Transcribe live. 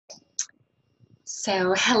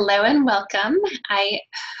So, hello and welcome. I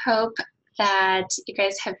hope that you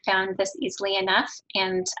guys have found this easily enough,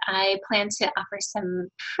 and I plan to offer some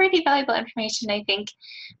pretty valuable information, I think,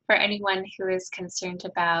 for anyone who is concerned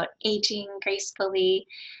about aging gracefully.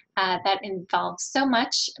 That involves so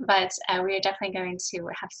much, but we are definitely going to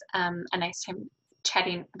have a nice time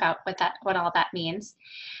chatting about what all that means.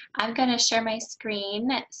 I'm going to share my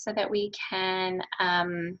screen so that we can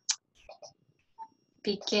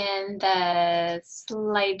begin the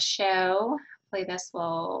slideshow. Hopefully this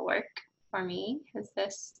will work for me. Is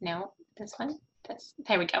this, no, this one?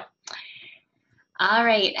 There we go. All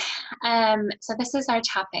right, so this is our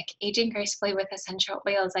topic, aging gracefully with essential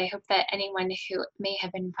oils. I hope that anyone who may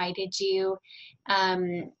have invited you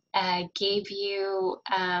gave you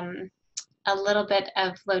a little bit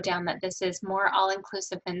of lowdown that this is more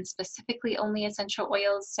all-inclusive than specifically only essential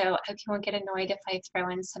oils. So I hope you won't get annoyed if I throw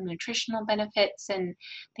in some nutritional benefits and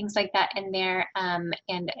things like that in there, and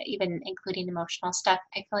even including emotional stuff.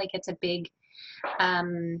 I feel like it's a big,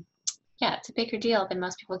 yeah, it's a bigger deal than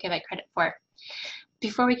most people give it credit for.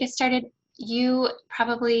 Before we get started, you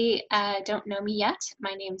probably don't know me yet.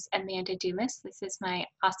 My name's Amanda Dumas. This is my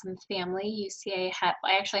awesome family. You see I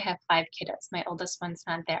actually have 5 kiddos. My oldest one's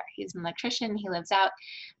not there. He's an electrician, he lives out.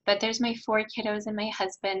 But there's my 4 kiddos and my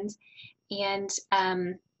husband. And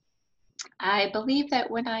I believe that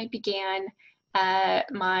when I began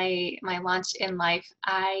my launch in life,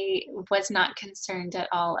 I was not concerned at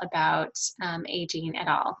all about aging at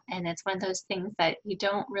all. And it's one of those things that you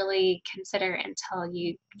don't really consider until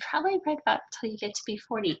you probably read about until you get to be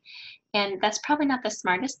 40. And that's probably not the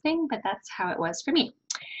smartest thing, but that's how it was for me.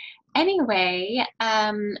 Anyway,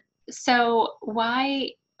 so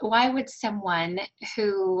why would someone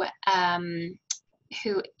who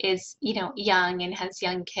is, young and has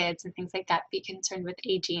young kids and things like that be concerned with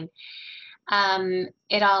aging?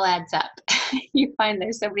 It all adds up. You find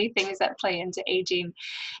there's so many things that play into aging.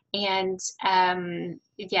 And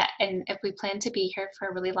yeah, and if we plan to be here for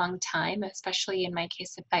a really long time, especially in my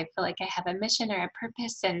case, if I feel like I have a mission or a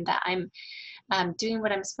purpose and that I'm doing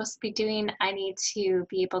what I'm supposed to be doing, I need to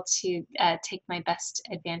be able to take my best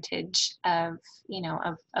advantage of,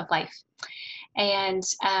 of life. And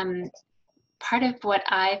part of what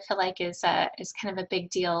I feel like is kind of a big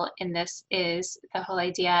deal in this is the whole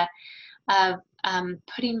idea of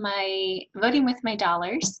voting with my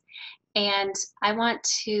dollars. And I want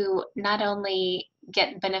to not only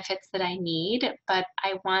get benefits that I need, but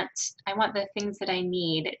I want the things that I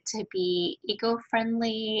need to be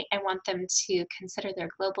eco-friendly. I want them to consider their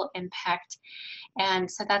global impact. And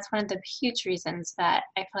so that's one of the huge reasons that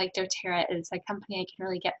I feel like doTERRA is a company I can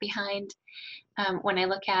really get behind. When I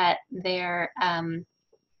look at their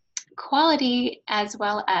quality as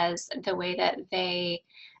well as the way that they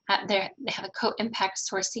have a co-impact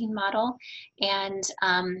sourcing model, and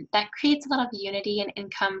that creates a lot of unity and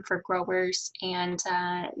income for growers and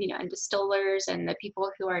and distillers and the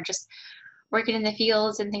people who are just working in the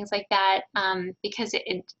fields and things like that, because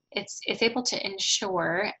it's able to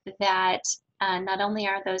ensure that not only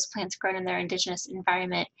are those plants grown in their indigenous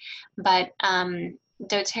environment, but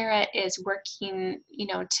doTERRA is working,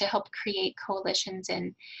 to help create coalitions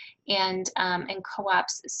and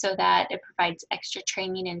co-ops so that it provides extra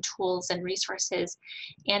training and tools and resources.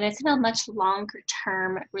 And it's in a much longer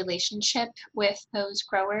term relationship with those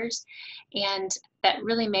growers. And that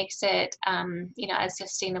really makes it, a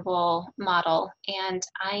sustainable model. And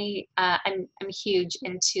I'm huge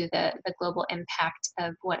into the global impact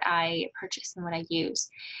of what I purchase and what I use.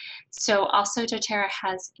 So also doTERRA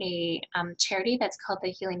has a charity that's called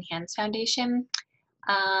the Healing Hands Foundation.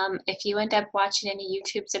 If you end up watching any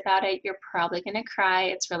YouTubes about it, you're probably gonna cry.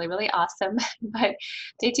 It's really, really awesome. But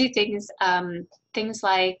they do things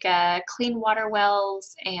like clean water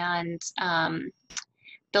wells and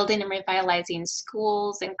building and revitalizing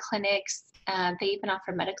schools and clinics. They even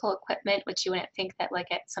offer medical equipment, which you wouldn't think that like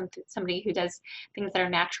at somebody who does things that are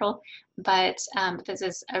natural, but this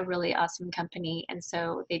is a really awesome company, and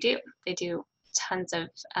so they do tons of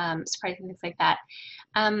surprising things like that.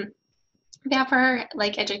 They offer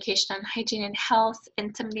like education on hygiene and health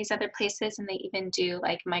in some of these other places, and they even do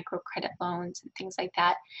like microcredit loans and things like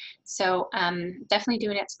that. So definitely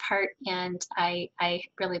doing its part, and I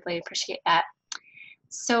really, really appreciate that.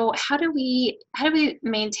 So how do we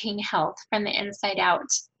maintain health from the inside out?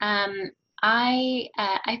 I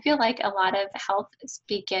feel like a lot of health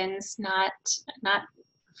begins not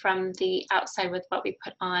from the outside with what we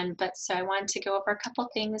put on, but so I wanted to go over a couple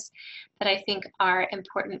things that I think are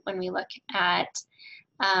important when we look at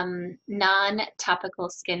non-topical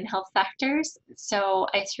skin health factors. So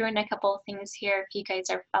I threw in a couple of things here if you guys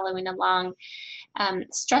are following along.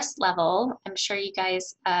 Stress level, I'm sure you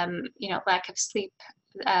guys, lack of sleep,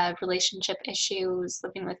 relationship issues,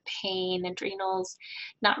 living with pain, adrenals,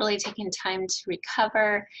 not really taking time to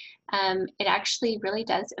recover. It actually really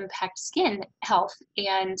does impact skin health.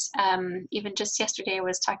 And even just yesterday, I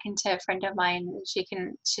was talking to a friend of mine. She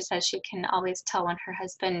says she can always tell when her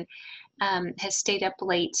husband has stayed up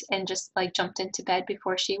late and just like jumped into bed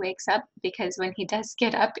before she wakes up, because when he does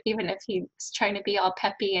get up, even if he's trying to be all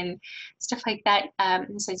peppy and stuff like that,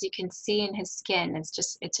 says you can see in his skin, it's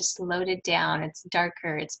just loaded down, it's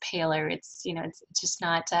darker, it's paler, it's just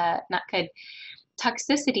not good.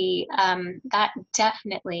 Toxicity, that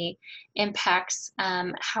definitely impacts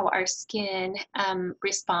how our skin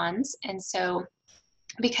responds. And so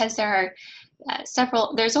because there are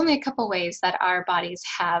there's only a couple ways that our bodies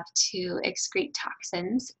have to excrete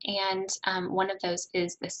toxins, and one of those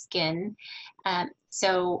is the skin.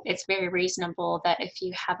 So it's very reasonable that if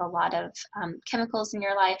you have a lot of chemicals in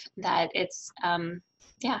your life, that it's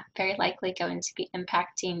very likely going to be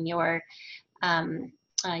impacting your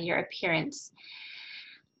appearance.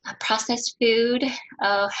 Processed food.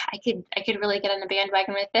 Oh, I could really get on the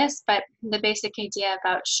bandwagon with this, but the basic idea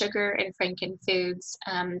about sugar and franken foods,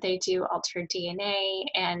 they do alter DNA,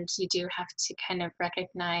 and you do have to kind of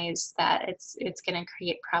recognize that it's going to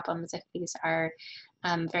create problems if these are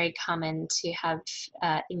very common to have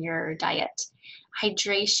in your diet.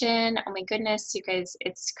 Hydration. Oh my goodness, you guys,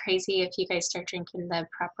 it's crazy if you guys start drinking the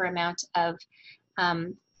proper amount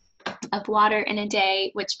um, of water in a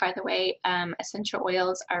day, which by the way, essential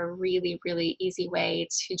oils are a really, really easy way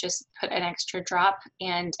to just put an extra drop,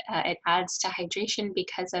 and it adds to hydration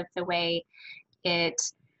because of the way it,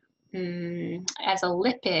 as a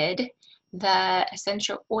lipid, the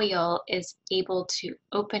essential oil is able to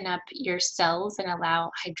open up your cells and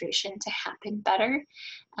allow hydration to happen better.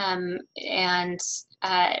 And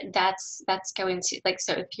that's going to, like,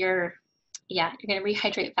 so if you're going to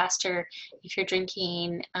rehydrate faster if you're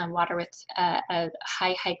drinking water with a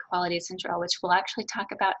high quality essential oil, which we'll actually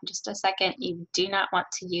talk about in just a second. You do not want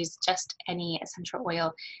to use just any essential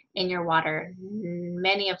oil in your water.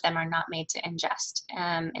 Many of them are not made to ingest.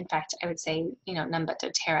 In fact, I would say, none but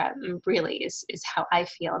doTERRA really is how I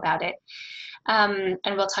feel about it. And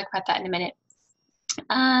we'll talk about that in a minute.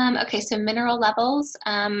 Okay, so mineral levels.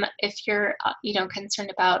 If you're,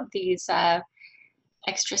 concerned about these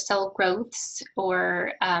extra cell growths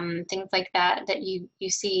or things like that you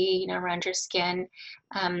see around your skin,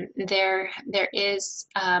 there is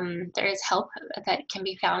help that can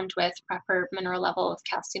be found with proper mineral level of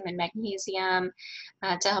calcium and magnesium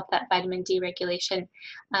to help that vitamin D regulation.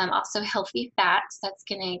 Also healthy fats, that's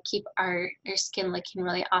going to keep your skin looking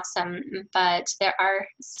really awesome. But there are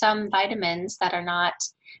some vitamins that are not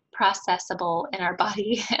processable in our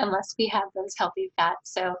body unless we have those healthy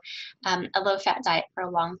fats. So a low fat diet for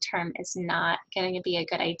a long term is not going to be a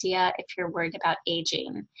good idea if you're worried about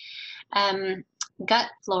aging.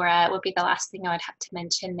 Gut flora would be the last thing I would have to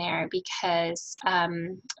mention there, because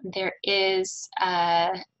there is,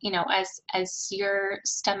 as your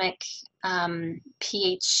stomach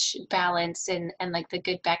pH balance and like the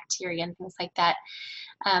good bacteria and things like that,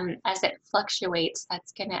 as it fluctuates,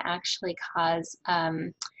 that's going to actually cause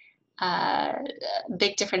uh,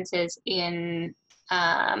 big differences in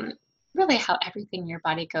really how everything in your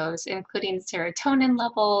body goes, including serotonin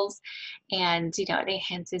levels, and it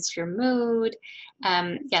enhances your mood.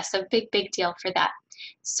 So big deal for that.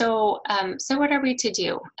 So what are we to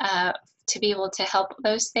do? To be able to help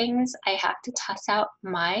those things, I have to toss out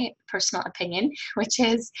my personal opinion, which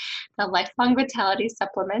is the lifelong vitality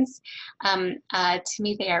supplements. To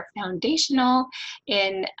me, they are foundational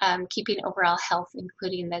in keeping overall health,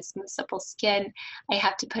 including the smooth, supple skin. I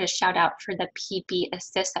have to put a shout out for the PB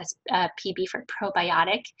Assist, that's PB for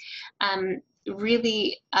probiotic.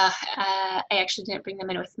 Really, I actually didn't bring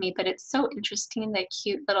them in with me, but it's so interesting, the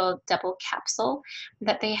cute little double capsule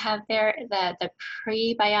that they have there. The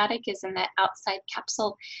prebiotic is in the outside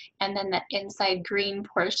capsule, and then the inside green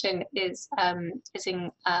portion is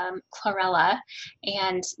in chlorella,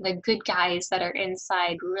 and the good guys that are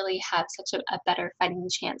inside really have such a better fighting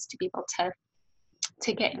chance to be able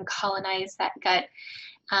to get and colonize that gut.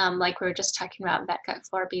 Like we were just talking about, that gut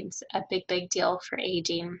flora being a big deal for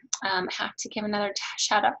aging. Have to give another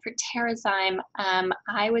shout out for Terrazyme.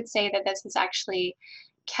 I would say that this has actually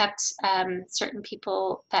kept certain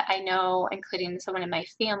people that I know, including someone in my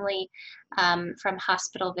family, from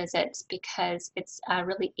hospital visits because it's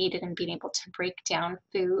really aided in being able to break down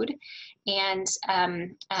food. And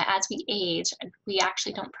as we age, we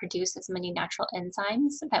actually don't produce as many natural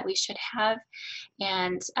enzymes that we should have.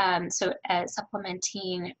 And so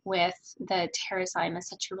supplementing with the Terrazyme is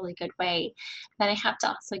such a really good way. Then I have to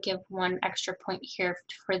also give one extra point here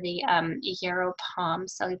for the Yarrow Palm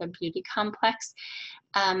Cellular Beauty Complex.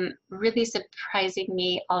 Really surprising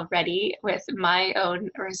me already with my own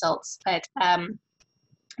results, but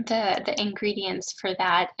the ingredients for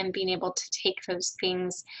that and being able to take those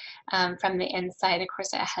things from the inside. Of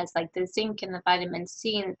course, it has like the zinc and the vitamin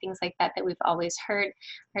C and things like that that we've always heard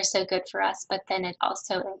are so good for us. But then it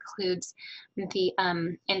also includes the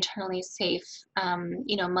internally safe,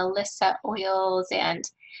 Melissa oils and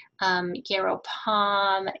yarrow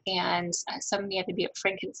palm and so many other beautiful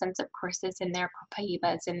frankincense, of course, is in there.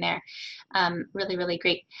 Copaiba is in there. Really, really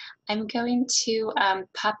great. I'm going to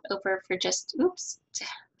pop over for just, oops.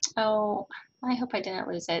 Oh, I hope I didn't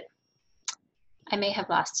lose it. I may have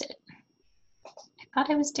lost it. I thought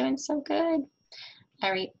I was doing so good.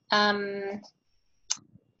 All right. I'm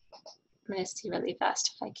going to see really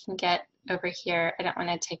fast if I can get over here. I don't want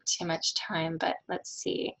to take too much time, but let's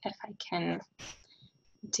see if I can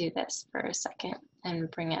do this for a second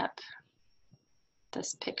and bring up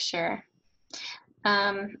this picture.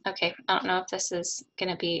 Okay, I don't know if this is going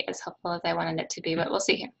to be as helpful as I wanted it to be, but we'll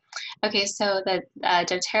see here. Okay, so the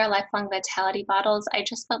doTERRA Lifelong Vitality bottles, I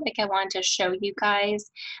just felt like I wanted to show you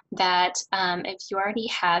guys that if you already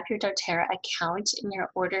have your doTERRA account and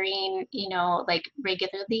you're ordering, like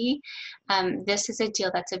regularly, this is a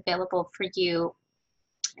deal that's available for you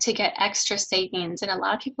to get extra savings, and a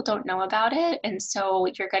lot of people don't know about it, and so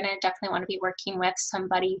you're going to definitely want to be working with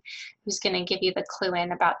somebody who's going to give you the clue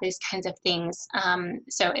in about these kinds of things.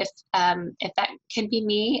 So if that can be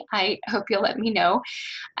me, I hope you'll let me know.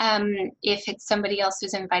 If it's somebody else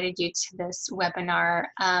who's invited you to this webinar,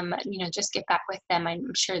 just get back with them.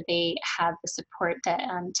 I'm sure they have the support that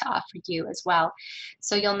to offer you as well.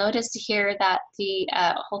 So you'll notice here that the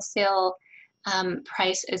wholesale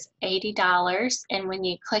price is $80, and when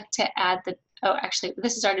you click to add the, oh, actually,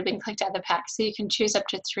 this has already been clicked out of the pack, so you can choose up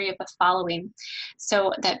to 3 of the following.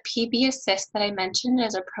 So that PB Assist that I mentioned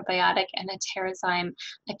as a probiotic and a Terrazyme,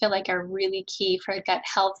 I feel like are really key for gut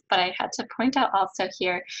health, but I had to point out also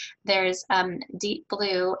here, there's Deep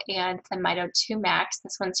Blue and the Mito 2 Max.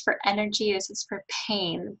 This one's for energy, this is for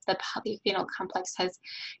pain. The polyphenol complex has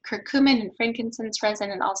curcumin and frankincense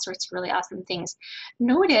resin and all sorts of really awesome things.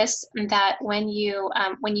 Notice that when you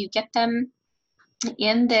get them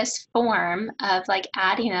in this form of like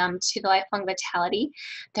adding them to the Lifelong Vitality,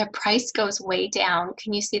 their price goes way down.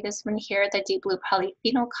 Can you see this one here? The Deep Blue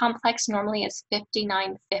Polyphenol Complex normally is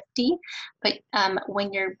 $59.50, but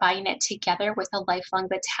when you're buying it together with a Lifelong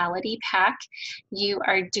Vitality pack, you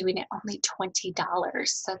are doing it only $20.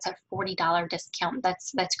 So that's a $40 discount.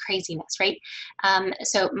 That's craziness, right?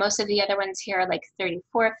 So most of the other ones here are like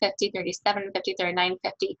 $34.50, $37.50,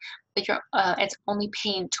 $39.50, but it's only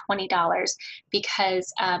paying $20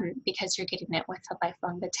 because you're getting it with a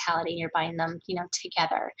Lifelong Vitality. You're buying them,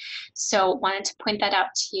 together. So wanted to point that out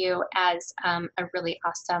to you as a really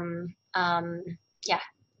awesome,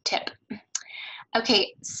 tip.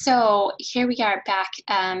 Okay, so here we are back.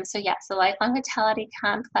 So yes, the Lifelong Vitality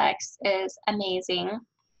Complex is amazing.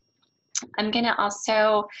 I'm going to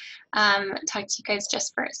also talk to you guys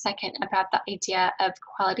just for a second about the idea of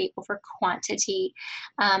quality over quantity.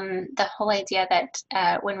 The whole idea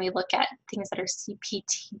that when we look at things that are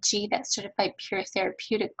CPTG, that's certified pure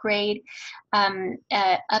therapeutic grade,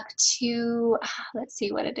 up to, let's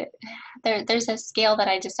see what it is. There's a scale that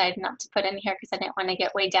I decided not to put in here because I didn't want to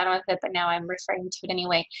get way down with it, but now I'm referring to it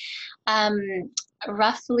anyway.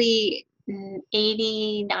 Roughly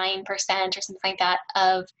 89% or something like that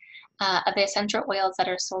of the essential oils that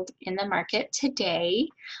are sold in the market today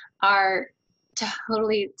are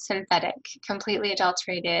totally synthetic, completely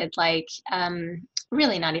adulterated, like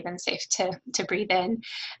really not even safe to breathe in,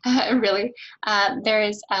 really. There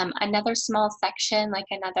is another small section, like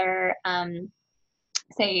another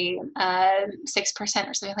say 6%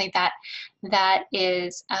 or something like that, that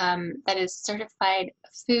is certified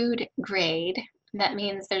food grade. That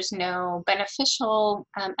means there's no beneficial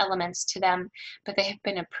elements to them, but they have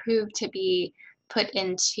been approved to be put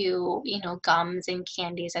into, gums and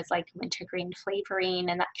candies as like wintergreen flavoring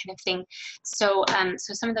and that kind of thing. So,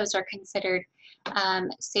 so some of those are considered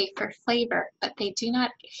safe for flavor, but they do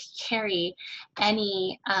not carry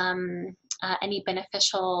any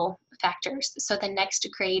beneficial factors. So the next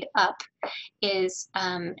grade up is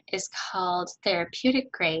called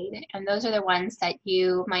therapeutic grade, and those are the ones that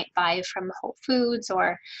you might buy from Whole Foods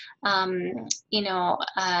or at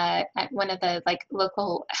one of the like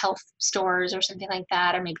local health stores or something like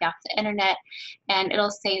that, or maybe off the internet, and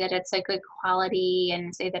it'll say that it's a good quality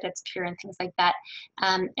and say that it's pure and things like that.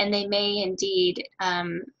 And they may indeed,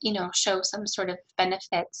 show some sort of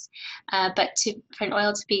benefits. But for an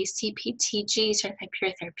oil to be CPTG, certified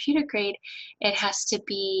pure therapeutic grade, it has to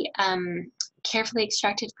be carefully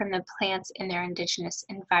extracted from the plants in their indigenous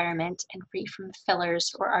environment and free from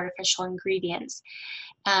fillers or artificial ingredients.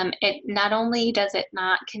 It not only does it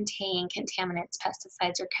not contain contaminants,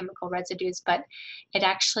 pesticides, or chemical residues, but it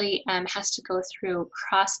actually has to go through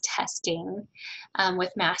cross-testing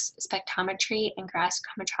with mass spectrometry and gas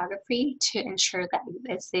chromatography to ensure that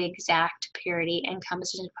it's the exact purity and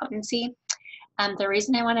composition potency. The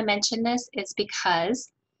reason I want to mention this is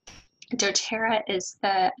because doTERRA is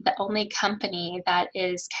the only company that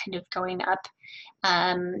is kind of going up.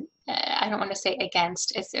 I don't want to say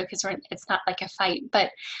against, because it's not like a fight,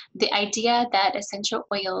 but the idea that essential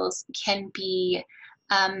oils can be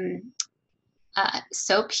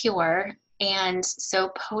so pure and so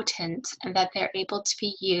potent, and that they're able to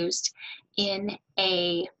be used in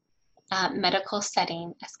a medical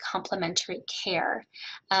setting as complementary care.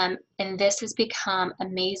 And this has become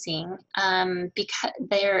amazing because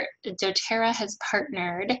doTERRA has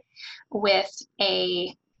partnered with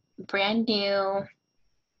a brand new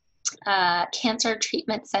cancer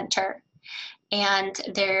treatment center, and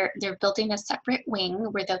they're building a separate wing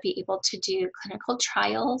where they'll be able to do clinical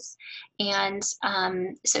trials. And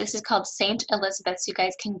so this is called St. Elizabeth's. You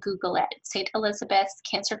guys can Google it, St. Elizabeth's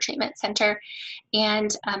Cancer Treatment Center.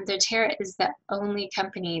 And doTERRA is the only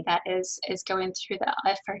company that is going through the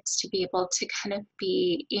efforts to be able to kind of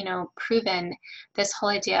be, proven this whole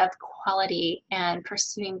idea of quality and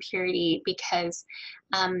pursuing purity, because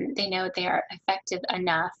they know they are effective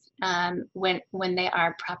enough when they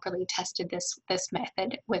are properly tested this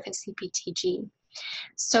method with a CPTG.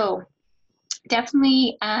 So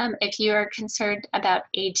definitely, if you are concerned about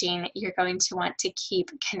aging, you're going to want to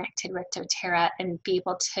keep connected with doTERRA and be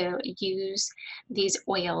able to use these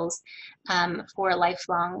oils for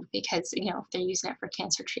lifelong, because if they're using it for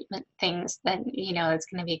cancer treatment things, then it's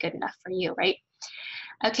going to be good enough for you, right?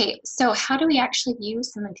 Okay, so how do we actually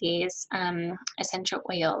use some of these essential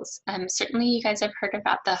oils? Certainly you guys have heard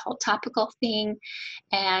about the whole topical thing,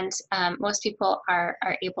 and most people are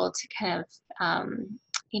able to kind of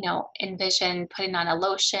envision putting on a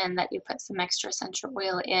lotion that you put some extra essential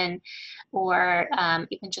oil in, or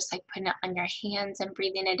even just like putting it on your hands and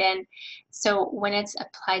breathing it in. So when it's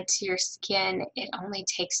applied to your skin, it only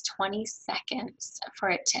takes 20 seconds for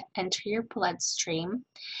it to enter your bloodstream.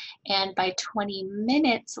 And by 20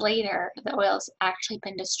 minutes later, the oil's actually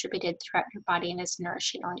been distributed throughout your body and is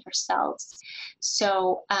nourishing all your cells.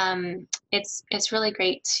 So it's really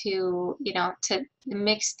great to to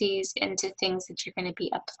mix these into things that you're going to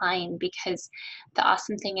be applying, because the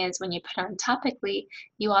awesome thing is when you put on topically,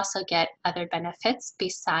 you also get other benefits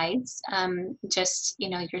besides just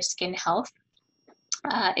your skin health.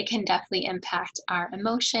 It can definitely impact our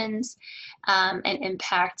emotions and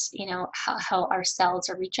impact, how our cells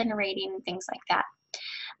are regenerating, things like that.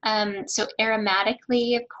 So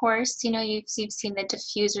aromatically, of course, you've seen the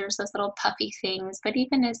diffusers, those little puffy things, but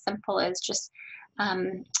even as simple as just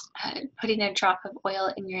putting a drop of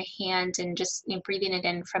oil in your hand and just breathing it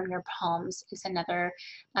in from your palms is another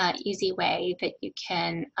easy way that you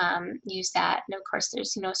can use that. And of course,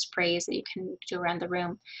 there's sprays that you can do around the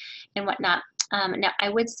room and whatnot. Now, I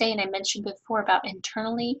would say, and I mentioned before about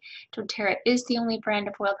internally, doTERRA is the only brand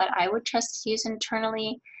of oil that I would trust to use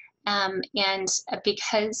internally. And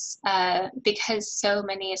because so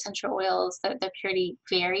many essential oils, the purity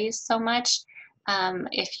varies so much,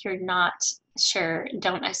 if you're not sure,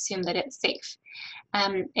 don't assume that it's safe.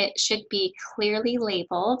 It should be clearly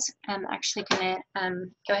labeled. I'm actually going to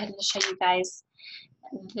go ahead and show you guys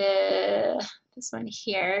this one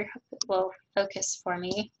here. It will focus for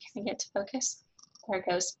me. Can I get to focus? There it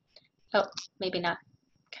goes. Oh, maybe not.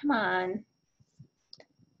 Come on.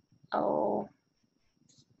 Oh.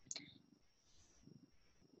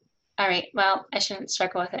 All right, well, I shouldn't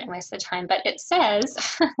struggle with it and waste the time, but it says,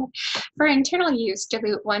 for internal use,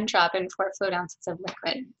 dilute 1 drop in 4 fluid ounces of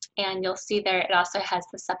liquid. And you'll see there, it also has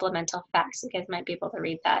the supplemental facts. You guys might be able to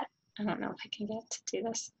read that. I don't know if I can get to do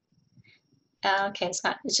this. Okay,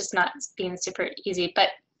 it's just not being super easy, but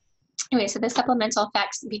anyway, so the supplemental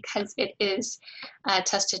facts, because it is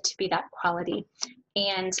tested to be that quality,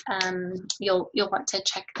 and you'll want to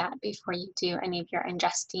check that before you do any of your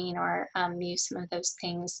ingesting or use some of those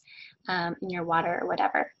things in your water or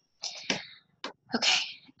whatever. Okay,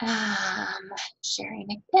 sharing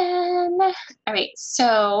again. All right,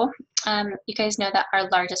 so you guys know that our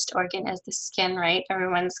largest organ is the skin, right?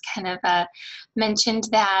 Everyone's kind of mentioned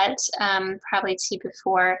that probably to you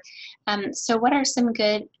before. So, what are some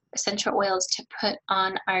good essential oils to put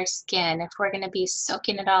on our skin if we're going to be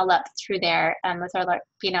soaking it all up through there with our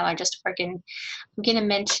being our largest organ? I'm going to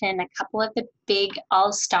mention a couple of the big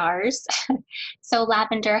all stars. So,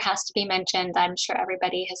 lavender has to be mentioned. I'm sure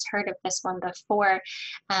everybody has heard of this one before.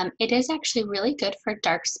 It is actually really good for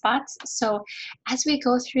dark spots. So, as we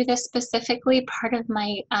go through this specifically, part of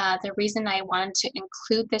the reason I wanted to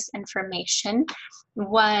include this information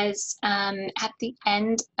was at the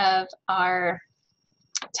end of our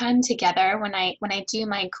time together when I do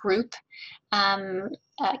my group um,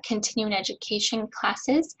 continuing education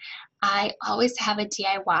classes, I always have a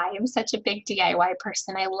DIY. I'm such a big DIY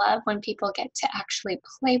person. I love when people get to actually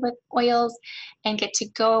play with oils and get to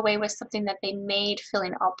go away with something that they made,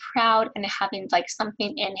 feeling all proud and having like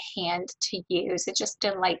something in hand to use. It just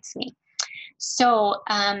delights me. So,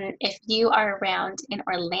 if you are around in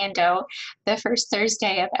Orlando the first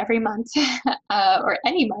Thursday of every month, or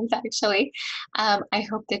any month actually, I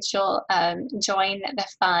hope that you'll join the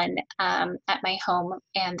fun at my home.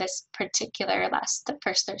 And this particular the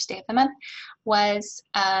first Thursday of the month was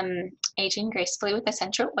Aging Gracefully with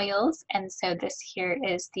Essential Oils. And so this here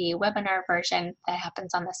is the webinar version that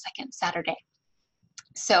happens on the second Saturday.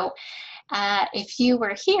 So if you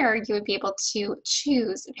were here, you would be able to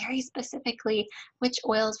choose very specifically which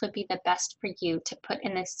oils would be the best for you to put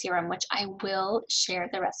in this serum, which I will share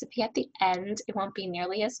the recipe at the end. It won't be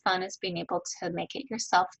nearly as fun as being able to make it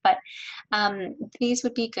yourself, but these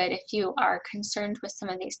would be good if you are concerned with some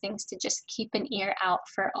of these things to just keep an ear out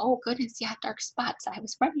for, oh goodness, yeah, dark spots. I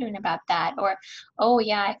was wondering about that. Or, oh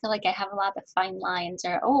yeah, I feel like I have a lot of fine lines.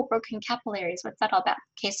 Or, oh, broken capillaries. What's that all about?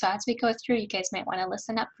 Okay, so as we go through, you guys might want to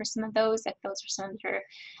listen up for some of those if those are some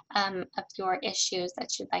of your issues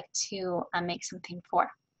that you'd like to make something for.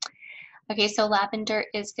 Okay, so lavender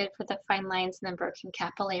is good for the fine lines and the broken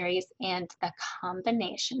capillaries, and the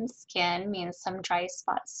combination skin means some dry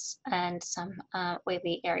spots and some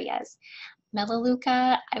oily areas.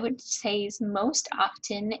 Melaleuca, I would say, is most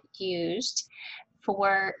often used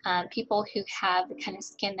for people who have the kind of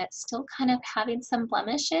skin that's still kind of having some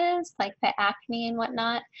blemishes, like the acne and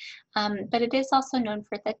whatnot. But it is also known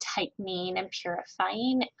for the tightening and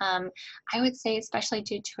purifying. I would say, especially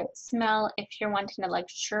due to its smell, if you're wanting a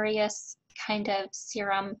luxurious kind of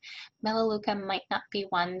serum, Melaleuca might not be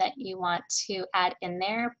one that you want to add in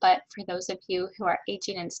there. But for those of you who are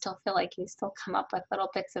aging and still feel like you still come up with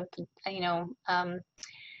little bits of,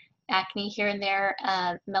 acne here and there,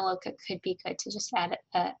 Melaleuca could be good to just add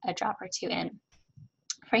a drop or two in.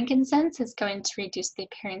 Frankincense is going to reduce the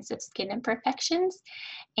appearance of skin imperfections,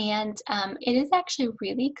 and it is actually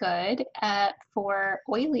really good for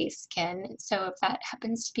oily skin. So if that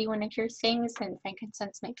happens to be one of your things, then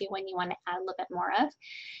frankincense might be one you want to add a little bit more of.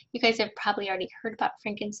 You guys have probably already heard about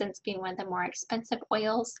frankincense being one of the more expensive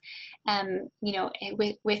oils. With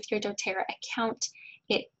your doTERRA account,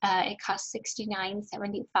 it costs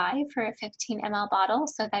 $69.75 for a 15 ml bottle,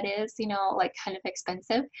 so that is, like kind of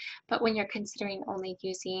expensive. But when you're considering only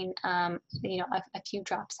using, a few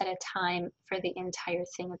drops at a time for the entire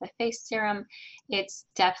thing of the face serum, it's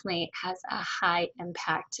definitely has a high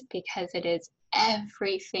impact because it is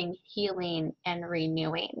everything healing and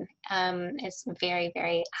renewing. It's very,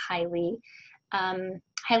 very highly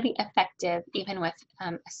effective, even with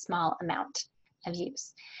a small amount of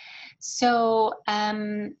use. So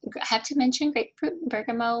I have to mention grapefruit,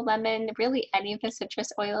 bergamot, lemon, really any of the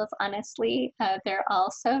citrus oils, honestly. They're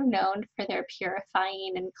also known for their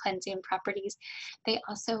purifying and cleansing properties. They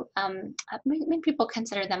also, many people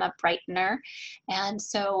consider them a brightener. And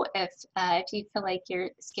so if you feel like your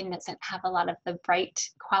skin doesn't have a lot of the bright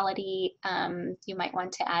quality, you might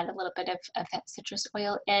want to add a little bit of that citrus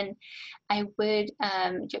oil in. I would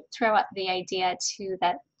throw out the idea too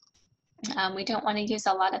that we don't want to use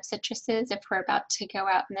a lot of citruses if we're about to go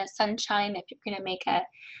out in the sunshine. If you're going to make a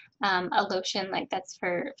lotion like that's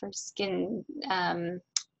for skin,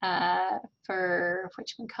 for what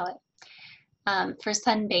you call it, for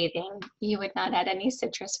sunbathing, you would not add any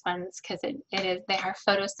citrus ones because they are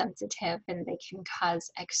photosensitive and they can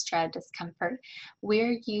cause extra discomfort.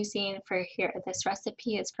 We're using for here, this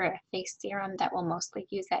recipe is for a face serum that we'll mostly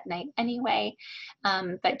use at night anyway.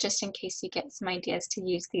 But just in case you get some ideas to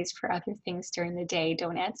use these for other things during the day,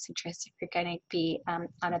 don't add citrus if you're going to be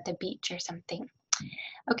out at the beach or something.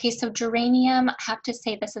 Okay, so geranium, I have to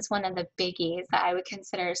say this is one of the biggies that I would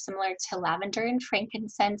consider similar to lavender and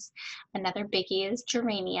frankincense. Another biggie is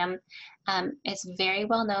geranium. It's very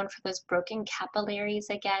well known for those broken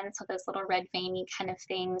capillaries again, so those little red veiny kind of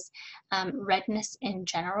things, redness in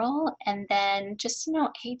general, and then just,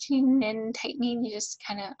 aging and tightening, you just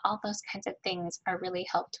kind of, all those kinds of things are really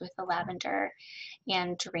helped with the lavender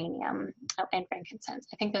and geranium, oh, and frankincense.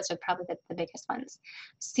 I think those are probably the biggest ones.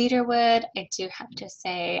 Cedarwood, I do have to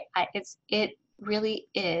say, it really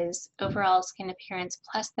is overall skin appearance,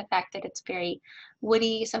 plus the fact that it's very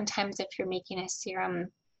woody. Sometimes if you're making a serum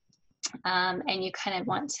and you kind of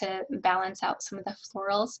want to balance out some of the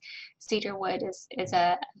florals, cedarwood is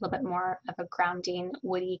a little bit more of a grounding,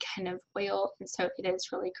 woody kind of oil, and so it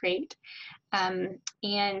is really great. And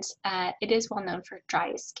it is well known for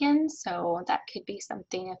dry skin, so that could be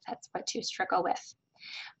something if that's what you struggle with.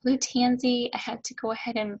 Blue tansy, I had to go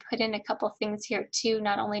ahead and put in a couple things here too,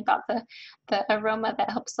 not only about the aroma that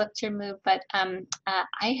helps lift your mood, but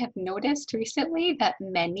I have noticed recently that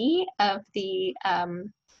many of the,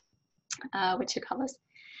 what you call this,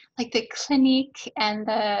 like the Clinique and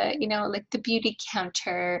the, like the beauty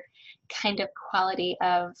counter kind of quality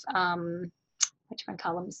of, what you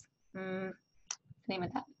call them? The name of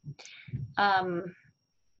that? Um,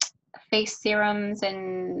 Face serums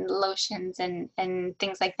and lotions and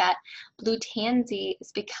things like that. Blue tansy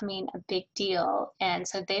is becoming a big deal, and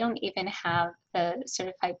so they don't even have the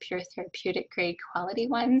certified pure therapeutic grade quality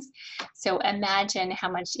ones. So imagine how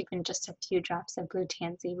much even just a few drops of blue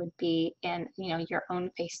tansy would be in your own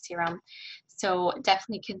face serum. So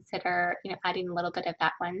definitely consider adding a little bit of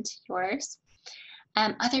that one to yours.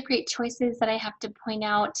 Other great choices that I have to point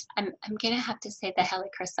out, I'm going to have to say the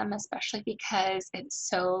helichrysum, especially because it's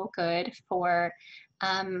so good for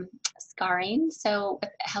scarring. So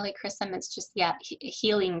with helichrysum, it's just,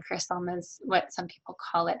 healing chrism is what some people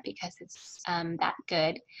call it because it's that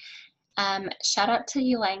good. Shout out to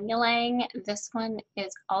ylang ylang. This one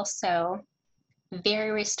is also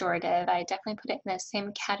very restorative. I definitely put it in the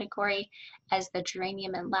same category as the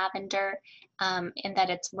geranium and lavender, in that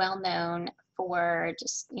it's well known for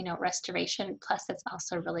just restoration. Plus, it's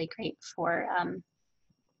also really great for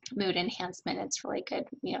mood enhancement. It's really good,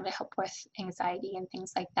 to help with anxiety and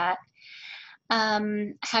things like that.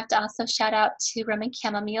 I have to also shout out to rum and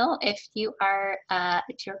chamomile. If you're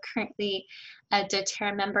currently a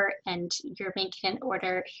doTERRA member and you're making an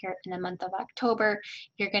order here in the month of October,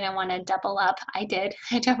 you're going to want to double up. I did.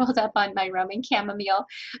 I doubled up on my rum and chamomile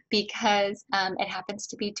because it happens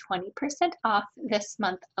to be 20% off this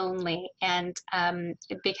month only. And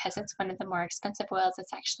because it's one of the more expensive oils,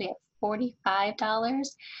 it's actually at $45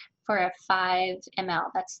 for a 5 ml.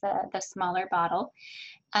 That's the smaller bottle.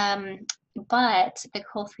 But the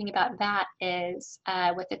cool thing about that is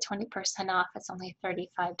with the 20% off, it's only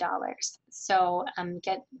 $35. So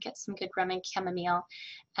get some good rum and chamomile.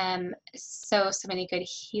 So many good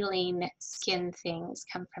healing skin things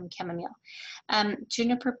come from chamomile.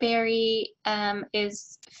 Juniper berry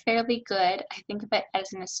is fairly good. I think of it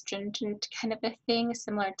as an astringent kind of a thing,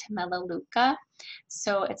 similar to melaleuca.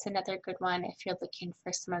 So it's another good one if you're looking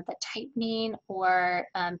for some of the tightening or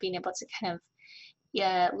being able to kind of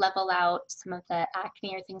level out some of the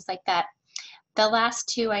acne or things like that. The last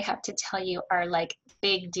two I have to tell you are like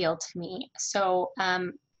big deal to me. So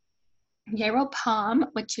yarrow palm,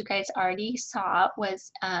 which you guys already saw, was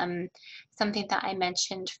something that I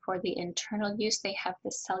mentioned for the internal use. They have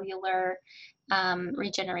the cellular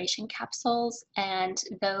regeneration capsules, and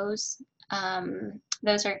those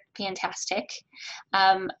are fantastic.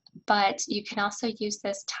 But you can also use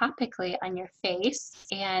this topically on your face,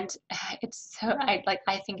 and it's so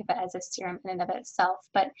I think of it as a serum in and of itself.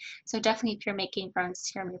 But so definitely, if you're making your own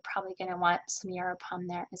serum, you're probably going to want some yarrow palm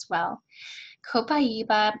there as well.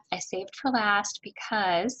 Copaiba I saved for last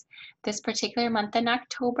because this particular month in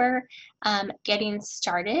October, getting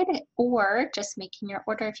started or just making your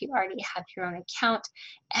order if you already have your own account,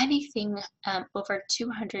 anything over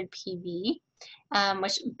 200 PV,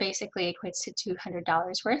 which basically equates to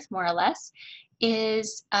 $200 worth, more or less,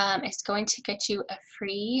 is going to get you a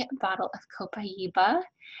free bottle of Copaiba.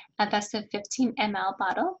 That's a 15 ml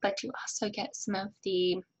bottle, but you also get some of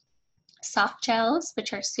the soft gels,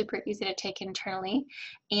 which are super easy to take internally,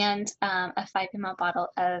 and a 5 ml bottle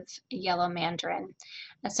of yellow mandarin.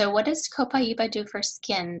 And so what does Copaiba do for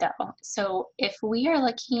skin though? So if we are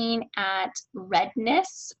looking at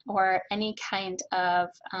redness or any kind of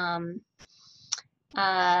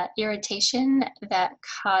irritation that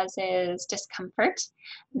causes discomfort,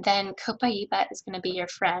 then copaiba is going to be your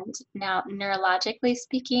friend. Now, neurologically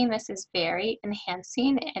speaking, this is very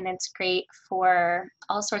enhancing and it's great for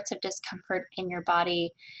all sorts of discomfort in your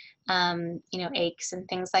body, you know, aches and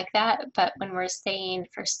things like that. But when we're saying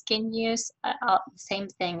for skin use, same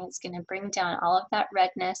thing, it's going to bring down all of that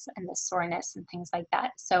redness and the soreness and things like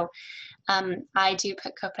that. So I do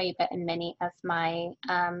put copaiba in many of my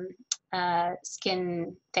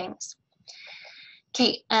skin things.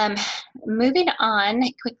 Okay, moving on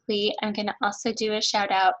quickly, I'm going to also do a shout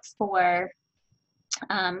out for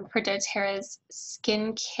doTERRA's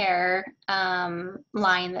skincare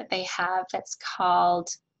line that they have that's called,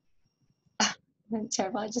 I'm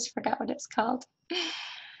terrible, I just forgot what it's called.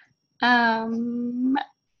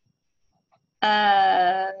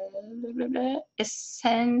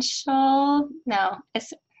 Essential, no,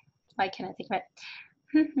 it's, why can't I think of it?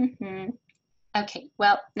 Okay,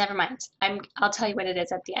 well, never mind. I'll tell you what it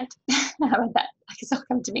is at the end. How about that? Because it'll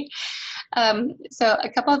come to me. So a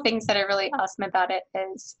couple of things that are really awesome about it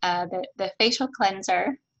is the facial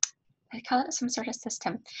cleanser. I call it some sort of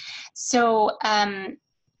system. So I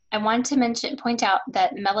want to point out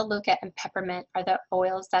that melaleuca and peppermint are the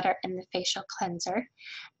oils that are in the facial cleanser.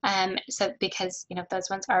 So because you know those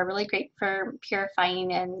ones are really great for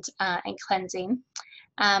purifying and cleansing.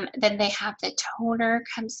 Then they have the toner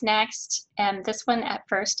comes next, and this one at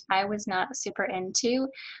first I was not super into,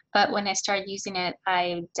 but when I started using it,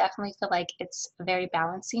 I definitely feel like it's very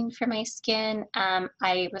balancing for my skin.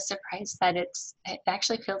 I was surprised that it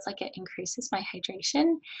actually feels like it increases my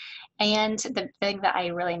hydration. And the thing that I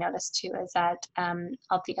really noticed too is that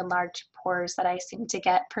all the enlarged pores that I seem to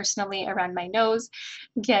get personally around my nose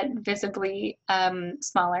get visibly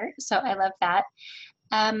smaller. So I love that.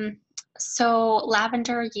 So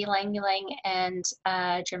lavender, ylang ylang, and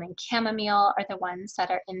German chamomile are the ones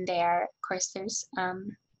that are in there. Of course, there's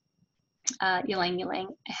ylang ylang.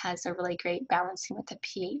 It has a really great balancing with the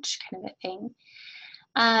pH kind of a thing.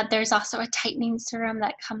 There's also a tightening serum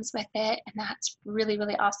that comes with it, and that's really,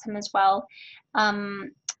 really awesome as well.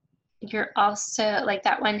 You're also, like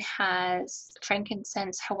that one has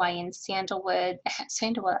frankincense, Hawaiian sandalwood.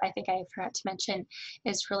 Sandalwood, I think I forgot to mention,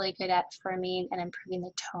 is really good at firming and improving the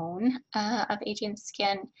tone of aging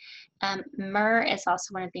skin. Myrrh is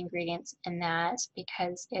also one of the ingredients in that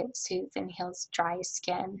because it soothes and heals dry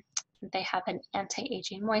skin. They have an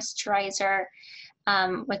anti-aging moisturizer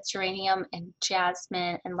with geranium and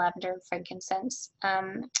jasmine and lavender and frankincense.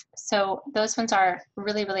 So those ones are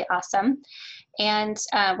really, really awesome. And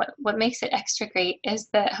what makes it extra great is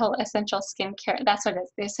the whole essential skincare. That's what it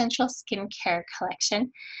is, the essential skincare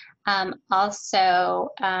collection. Also,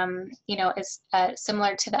 you know, is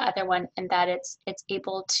similar to the other one in that it's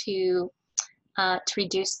able to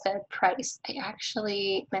reduce the price. I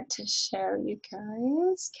actually meant to show you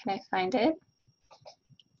guys. Can I find it?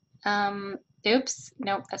 Oops,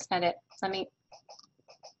 nope, that's not it. Let me,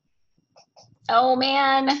 oh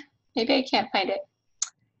man, maybe I can't find it.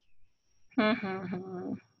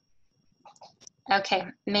 Okay,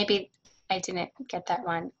 maybe I didn't get that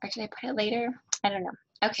one, or did I put it later? I don't know.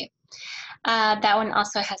 Okay, that one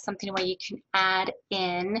also has something where you can add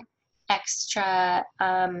in extra,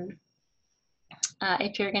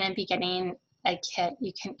 if you're gonna be getting a kit,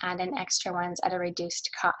 you can add in extra ones at a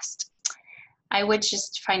reduced cost. I would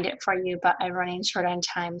just find it for you, but I'm running short on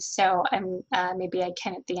time, so I'm maybe I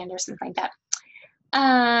can at the end or something like that.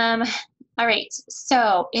 All right,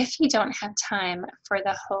 so if you don't have time for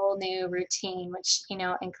the whole new routine, which you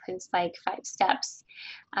know includes like 5 steps,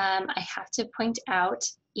 I have to point out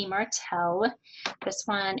Immortelle. This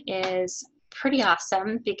one is pretty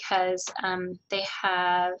awesome because they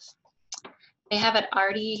have it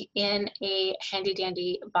already in a handy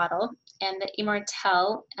dandy bottle, and the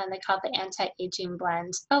Immortelle, and they call it the anti-aging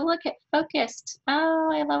blend. Oh, look, it focused. Oh,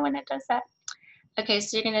 I love when it does that. Okay,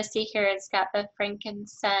 so you're gonna see here it's got the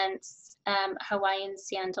frankincense, Hawaiian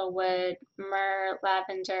sandalwood, myrrh,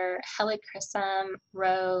 lavender, helichrysum,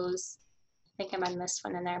 rose. I think I might have missed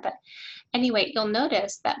one in there, but anyway, you'll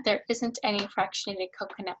notice that there isn't any fractionated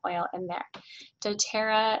coconut oil in there.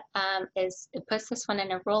 doTERRA it puts this one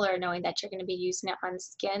in a roller knowing that you're going to be using it on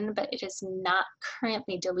skin, but it is not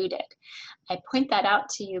currently diluted. I point that out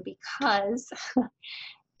to you because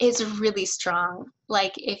it's really strong.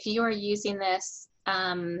 Like if you are using this,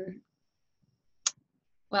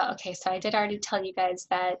 well, okay, so I did already tell you guys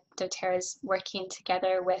that doTERRA is working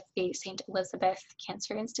together with the St. Elizabeth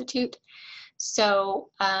Cancer Institute. So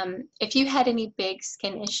if you had any big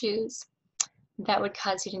skin issues that would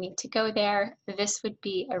cause you to need to go there, this would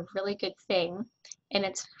be a really good thing in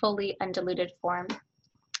its fully undiluted form.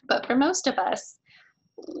 But for most of us,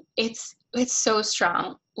 it's so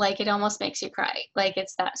strong, like, it almost makes you cry, like,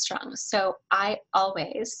 it's that strong. So I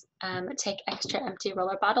always, take extra empty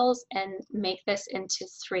roller bottles and make this into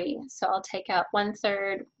 3. So I'll take out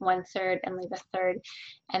 1/3, 1/3, and leave a third,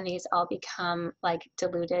 and these all become, like,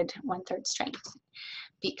 diluted 1/3 strength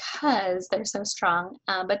because they're so strong.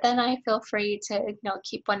 But then I feel free to,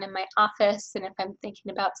 keep one in my office, and if I'm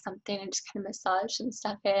thinking about something, I just kind of massage some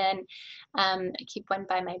stuff in. I keep one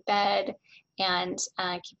by my bed, and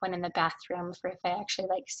keep one in the bathroom for if I actually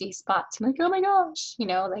like see spots. I'm like, oh my gosh,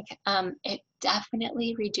 it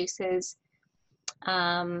definitely reduces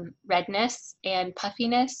redness and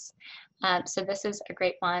puffiness. So this is a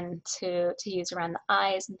great one to use around the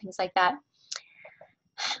eyes and things like that.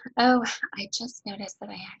 Oh, I just noticed that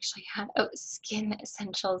I actually have, oh, skin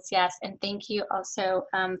essentials, yes. And thank you also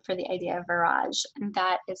for the idea of Virage. And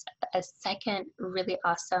that is a second really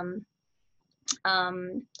awesome,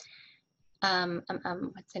 um,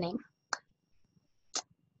 what's the name?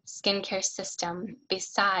 Skincare system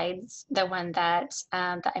besides the one that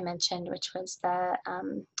I mentioned, which was the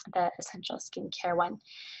essential skincare one.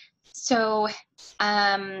 So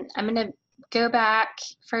I'm going to go back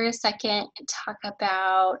for a second and talk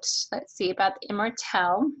about, let's see, about the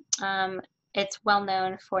Immortelle. It's well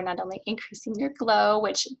known for not only increasing your glow,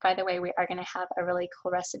 which, by the way, we are going to have a really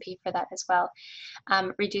cool recipe for that as well,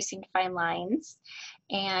 reducing fine lines,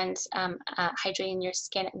 and hydrating your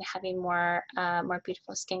skin and having more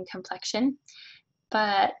beautiful skin complexion.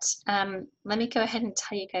 But let me go ahead and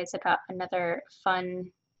tell you guys about another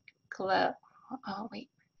fun glow. Oh, wait.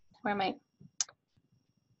 Where am I?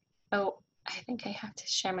 Oh, I think I have to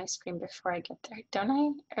share my screen before I get there, don't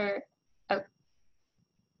I? Or, oh,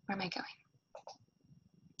 where am I going?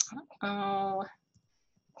 Oh.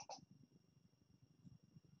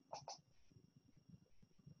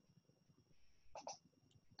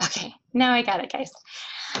 Okay, now I got it, guys.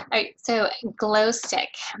 All right, so glow stick.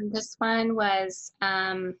 This one was,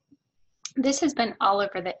 this has been all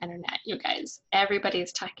over the internet, you guys.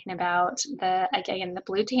 Everybody's talking about again, the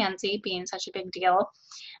blue tansy being such a big deal.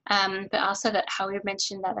 But also that how we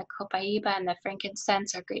mentioned that the copaiba and the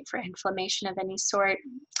frankincense are great for inflammation of any sort.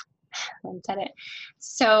 I said it.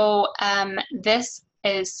 So this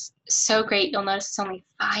is so great. You'll notice it's only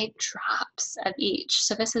 5 drops of each.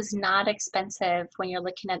 So this is not expensive when you're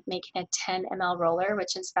looking at making a 10 ml roller,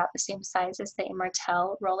 which is about the same size as the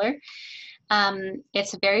Immortelle roller.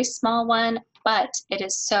 It's a very small one, but it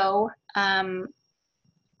is so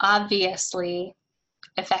obviously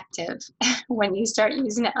effective when you start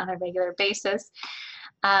using it on a regular basis.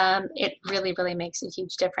 It really, really makes a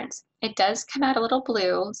huge difference. It does come out a little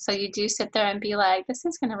blue, so you do sit there and be like, this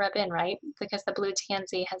is going to rub in, right? Because the blue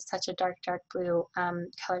tansy has such a dark, dark blue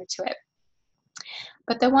color to it.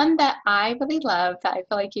 But the one that I really love, that I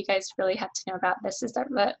feel like you guys really have to know about, this is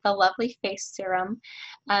the lovely face serum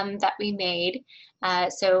that we made.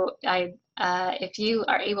 If you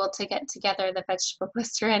are able to get together the vegetable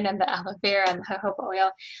glycerin and the aloe vera and the jojoba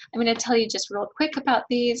oil, I'm going to tell you just real quick about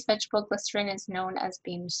these. Vegetable glycerin is known as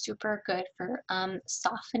being super good for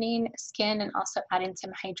softening skin and also adding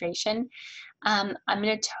some hydration. I'm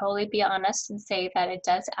going to totally be honest and say that it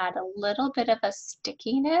does add a little bit of a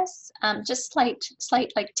stickiness, just slight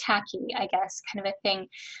like tacky, I guess, kind of a thing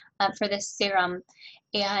for this serum.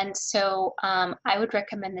 And so I would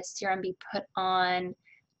recommend this serum be put on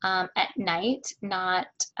at night, not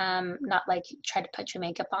like try to put your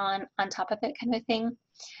makeup on top of it kind of thing.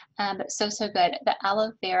 But so good. The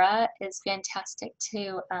aloe vera is fantastic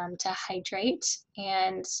to hydrate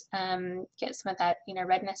and get some of that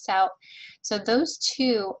redness out. So those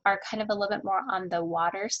two are kind of a little bit more on the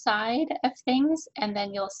water side of things, and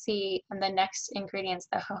then you'll see on the next ingredients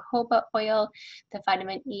the jojoba oil, the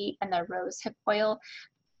vitamin E, and the rosehip oil.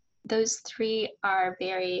 Those 3 are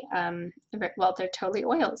very well, they're totally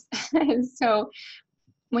oils. So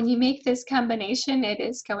when you make this combination, it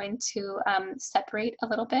is going to separate a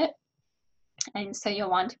little bit, and so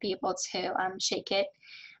you'll want to be able to shake it.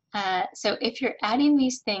 So if you're adding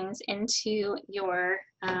these things into your,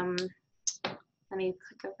 let me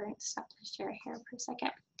click over and stop the share here for a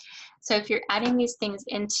second. So if you're adding these things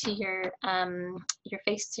into your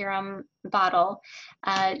face serum bottle,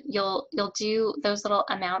 you'll do those little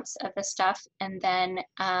amounts of the stuff, and then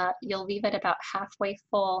you'll leave it about halfway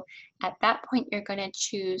full. At that point, you're going to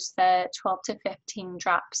choose the 12 to 15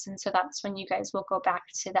 drops, and so that's when you guys will go back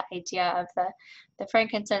to the idea of the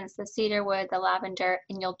frankincense, the cedarwood, the lavender,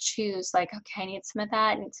 and you'll choose like, okay, I need some of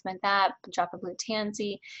that, I need some of that, drop of blue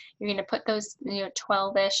tansy. You're going to put those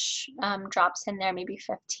 12-ish drops in there, maybe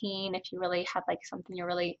 15 if you really have like something you're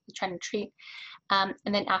really trying to treat. And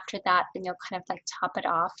then after that, then you'll kind of like top it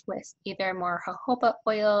off with either more jojoba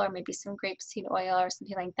oil or maybe some grapeseed oil or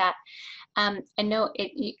something like that. I know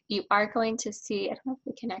you are going to see, I don't know if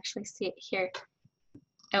we can actually see it here.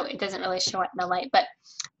 Oh, it doesn't really show it in the light, but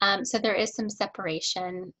so there is some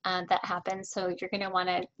separation that happens. So you're going to want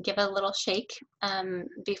to give it a little shake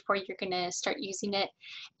before you're going to start using it.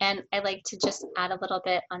 And I like to just add a little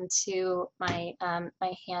bit onto my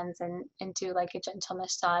my hands and do like a gentle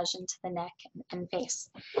massage into the neck and face.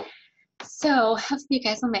 So hopefully you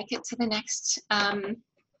guys will make it to the next um,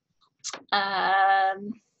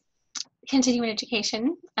 continuing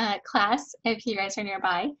education class if you guys are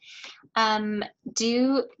nearby.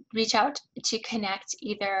 Do reach out to connect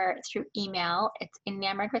either through email. It's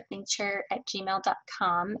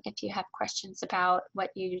enamoredwithnature@gmail.com if you have questions about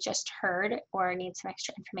what you just heard or need some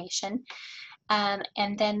extra information.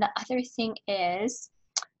 And then the other thing is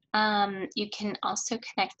you can also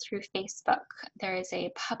connect through Facebook. There is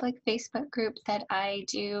a public Facebook group that I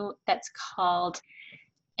do that's called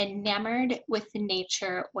Enamored with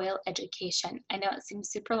Nature Oil Education. I know it seems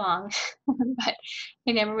super long, but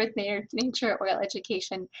Enamored with Nature Oil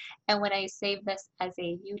Education. And when I save this as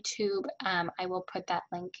a YouTube, I will put that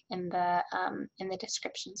link in the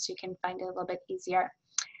description so you can find it a little bit easier.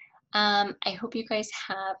 I hope you guys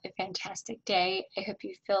have a fantastic day. I hope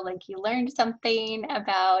you feel like you learned something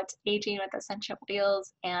about aging with essential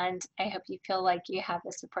oils, and I hope you feel like you have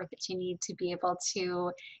the support that you need to be able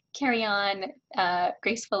to carry on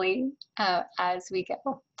gracefully as we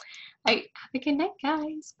go. Have a good night,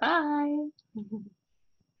 guys. Bye.